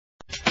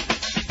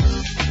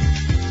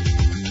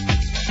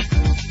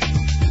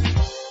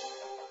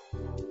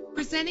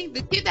Presenting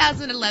the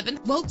 2011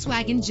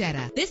 Volkswagen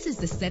Jetta. This is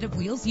the set of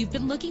wheels you've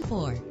been looking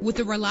for, with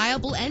a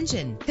reliable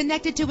engine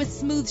connected to a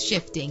smooth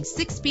shifting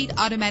 6-speed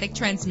automatic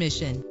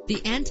transmission.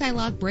 The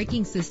anti-lock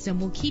braking system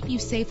will keep you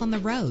safe on the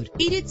road.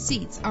 Heated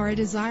seats are a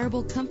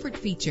desirable comfort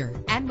feature.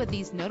 And with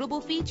these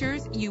notable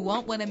features, you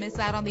won't want to miss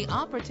out on the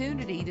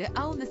opportunity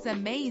to own this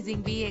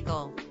amazing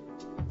vehicle.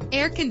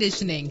 Air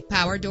conditioning,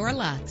 power door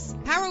locks,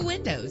 power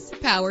windows,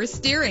 power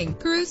steering,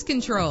 cruise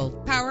control,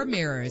 power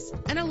mirrors,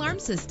 an alarm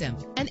system,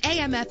 an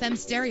AM/FM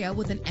stereo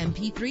with an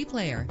MP3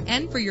 player.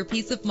 And for your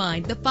peace of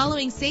mind, the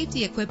following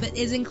safety equipment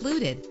is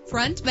included: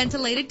 front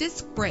ventilated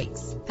disc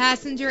brakes,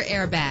 passenger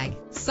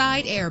airbag,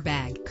 side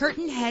airbag,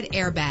 curtain head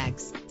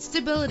airbags,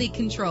 stability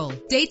control,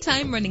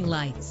 daytime running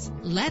lights.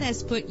 Let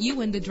us put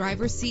you in the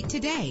driver's seat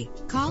today.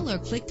 Call or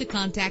click to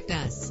contact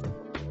us.